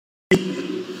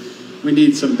We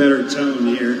need some better tone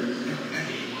here,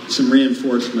 some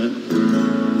reinforcement.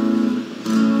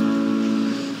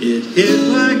 It hit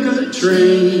like a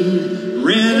train,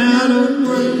 ran out of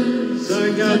words,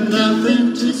 I got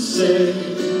nothing to say.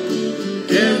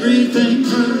 Everything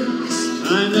hurts,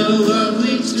 I know love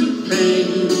leads to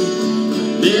pain.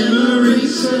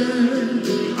 Memories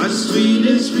serve our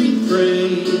sweetest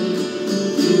refrain.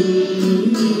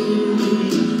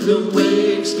 The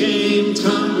waves came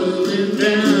tumbling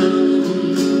down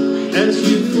as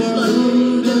you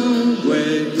float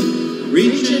away,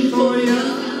 reaching for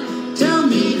you. Tell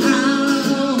me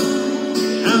how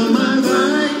my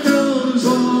life goes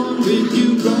on with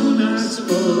you gone, I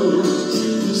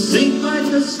suppose. Sink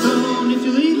like a stone if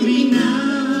you leave me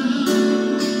now.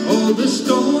 Oh, the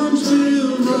storms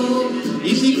will roll,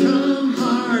 easy come,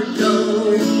 hard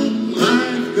go.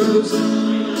 Life goes on.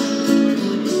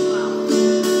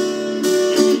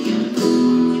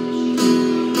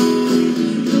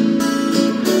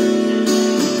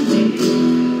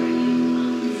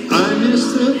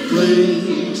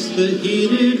 The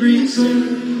heated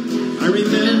reserve, I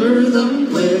remember the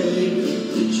way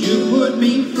that you put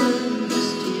me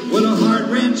first. What a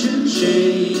heart-wrenching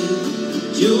shame.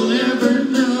 You'll never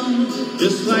know,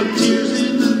 just like tears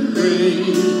in the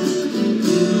rain.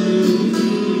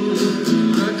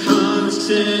 A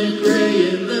constant gray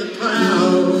in the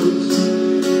clouds.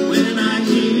 When I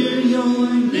hear your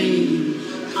name,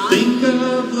 I think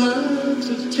of love,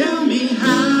 so tell me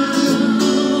how.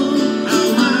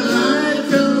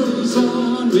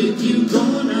 With you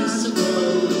gone, I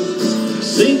suppose.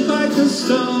 Sink like a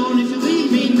stone if you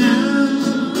leave me now.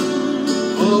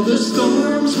 All the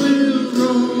storms will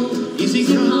roll, easy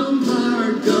come,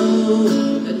 hard go,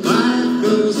 and life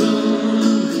goes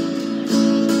on.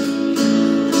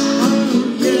 Oh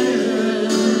yeah,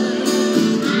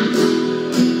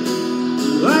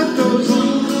 life goes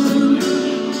on.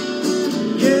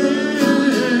 Yeah,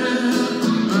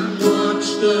 I watch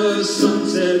the sun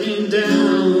setting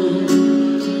down.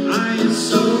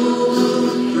 So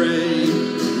afraid,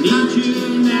 need you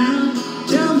now.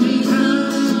 Tell me how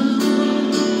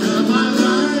my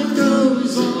life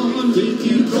goes on with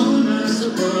you gone, I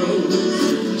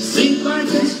suppose. Sink like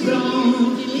a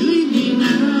stone, you leave me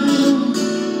now.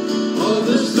 All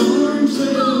the storms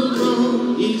will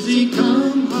roll, easy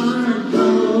come, hard go.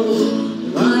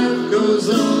 Life goes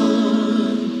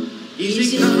on,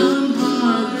 easy come,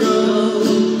 hard go.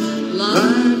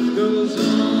 Life goes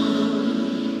on.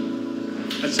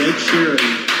 That's Ed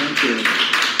Sheeran.